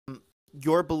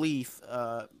your belief,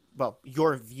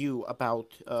 your view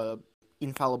about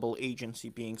infallible agency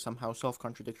being somehow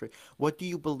self-contradictory. What do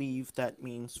you believe that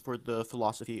means for the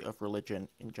philosophy of religion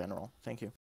in general? Thank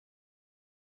you.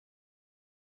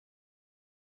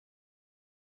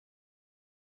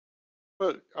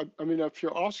 Well, I mean, if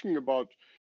you're asking about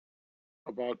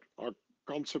our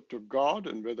concept of God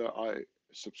and whether I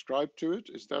subscribe to it,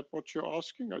 is that what you're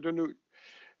asking? I don't know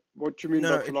what you mean No,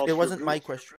 by no, it philosophy of wasn't my religion.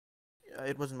 question.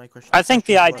 It wasn't my question. I The think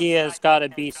the question was. idea has got to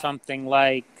be something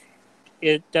like,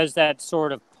 it does that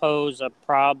sort of pose a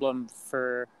problem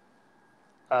for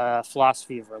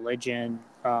philosophy of religion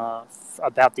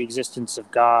about the existence of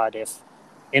God if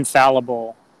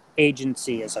infallible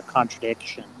agency is a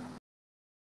contradiction?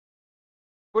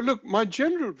 Well, look, my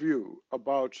general view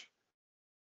about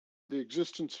the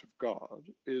existence of God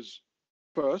is,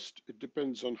 first, it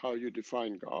depends on how you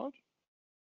define God.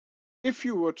 If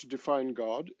you were to define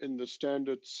God in the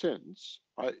standard sense,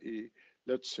 i.e.,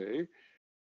 let's say,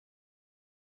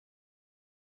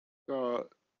 uh,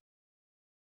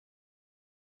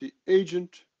 the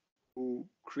agent who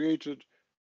created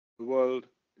the world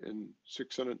in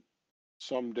 600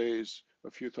 some days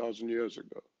a few thousand years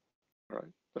ago,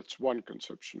 right? That's one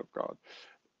conception of God.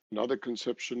 Another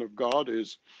conception of God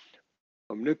is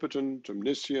omnipotent,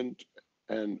 omniscient,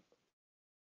 and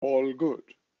all good,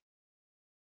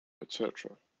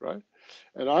 etc., right?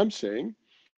 And I'm saying,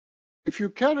 if you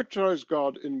characterize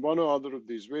God in one or other of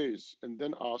these ways and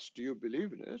then ask, do you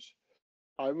believe in it?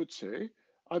 I would say,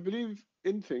 I believe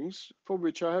in things for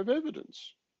which I have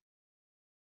evidence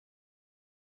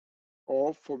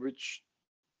or for which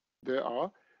there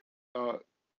are uh,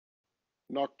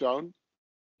 knocked down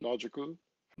logical,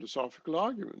 philosophical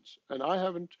arguments. And I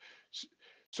haven't.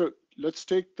 So let's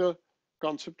take the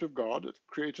concept of God that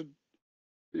created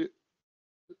the,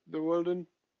 the world in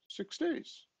 6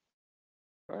 days,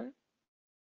 right?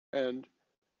 And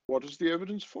what is the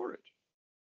evidence for it?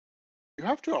 You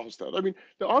have to ask that. I mean,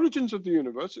 the origins of the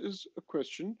universe is a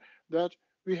question that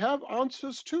we have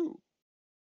answers to,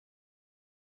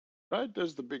 right?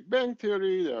 There's the Big Bang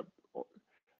theory.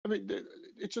 I mean,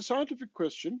 it's a scientific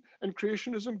question, and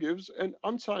creationism gives an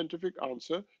unscientific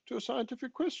answer to a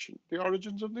scientific question, the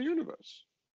origins of the universe.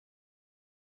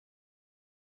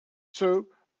 So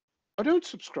I don't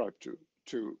subscribe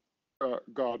to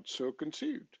God so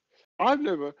conceived. I've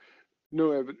never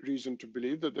no reason to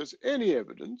believe that there's any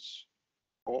evidence,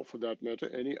 or for that matter,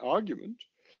 any argument,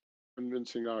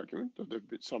 convincing argument,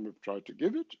 that some have tried to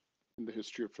give it in the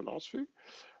history of philosophy,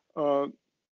 uh,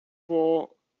 for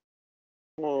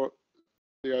for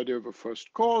the idea of a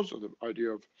first cause, or the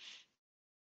idea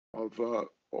of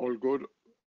all good,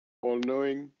 all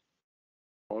knowing,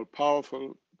 all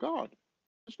powerful God.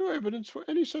 There's no evidence for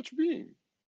any such being.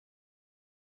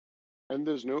 And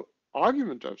there's no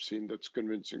argument I've seen that's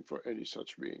convincing for any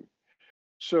such being.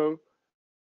 So,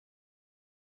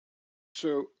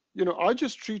 so I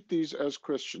just treat these as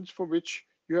questions for which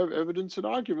you have evidence and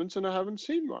arguments, and I haven't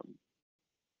seen one,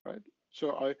 right?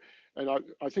 So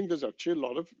I think there's actually a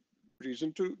lot of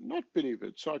reason to not believe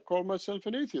it. So I call myself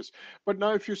an atheist. But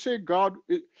now, if you say God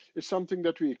is something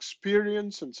that we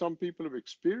experience, and some people have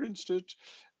experienced it,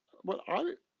 well,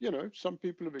 some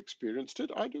people have experienced it.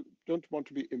 I don't want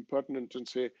to be impertinent and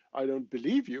say I don't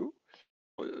believe you.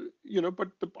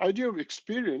 But the idea of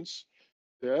experience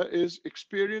there is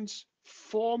experience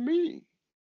for me,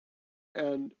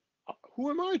 and who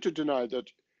am I to deny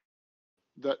that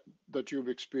that you've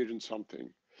experienced something?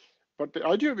 But the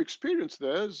idea of experience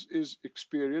there is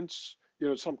experience.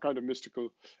 Some kind of mystical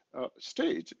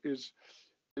state is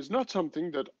not something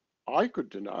that I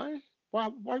could deny. Why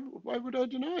would I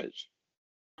deny it?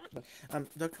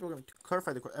 Dr. William, to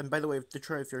clarify and by the way,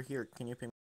 Detroit, if you're here, can you ping?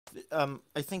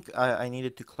 I think I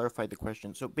needed to clarify the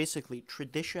question. So basically,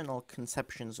 traditional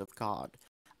conceptions of God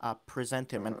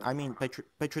present him, and I mean by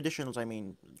traditionals, I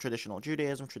mean traditional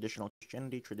Judaism, traditional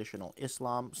Christianity, traditional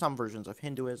Islam, some versions of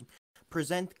Hinduism,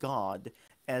 present God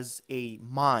as a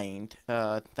mind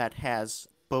that has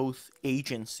both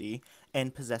agency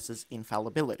and possesses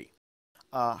infallibility.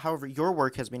 However, your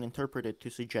work has been interpreted to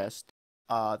suggest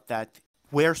that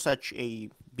were such a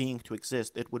being to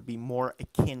exist, it would be more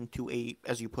akin to a,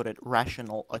 as you put it,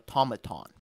 rational automaton.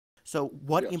 So,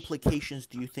 what Yes. implications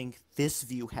do you think this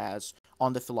view has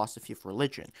on the philosophy of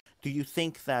religion? Do you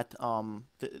think that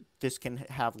this can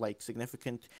have like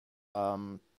significant,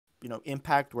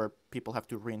 impact where people have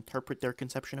to reinterpret their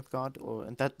conception of God?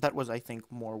 And that was, I think,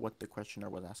 more what the questioner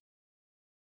was asking.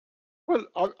 Well,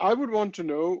 I would want to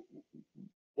know,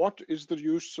 what is the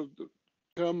use of the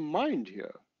term mind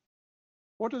here?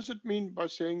 What does it mean by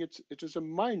saying it is a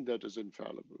mind that is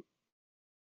infallible?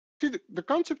 See, the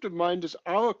concept of mind is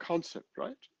our concept,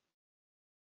 right?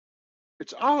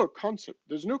 It's our concept.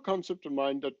 There's no concept of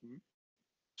mind that,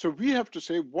 so we have to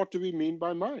say, what do we mean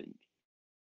by mind?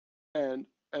 And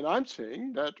I'm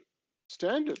saying that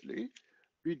standardly,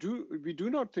 we do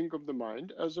not think of the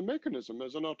mind as a mechanism,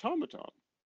 as an automaton,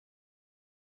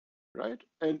 right?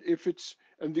 And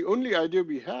the only idea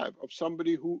we have of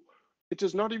somebody who it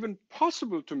is not even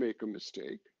possible to make a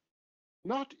mistake,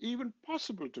 not even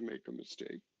possible to make a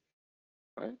mistake,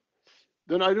 right?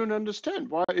 Then I don't understand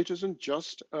why it isn't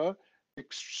just a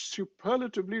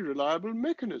superlatively reliable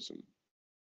mechanism.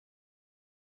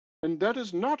 And that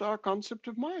is not our concept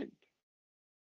of mind.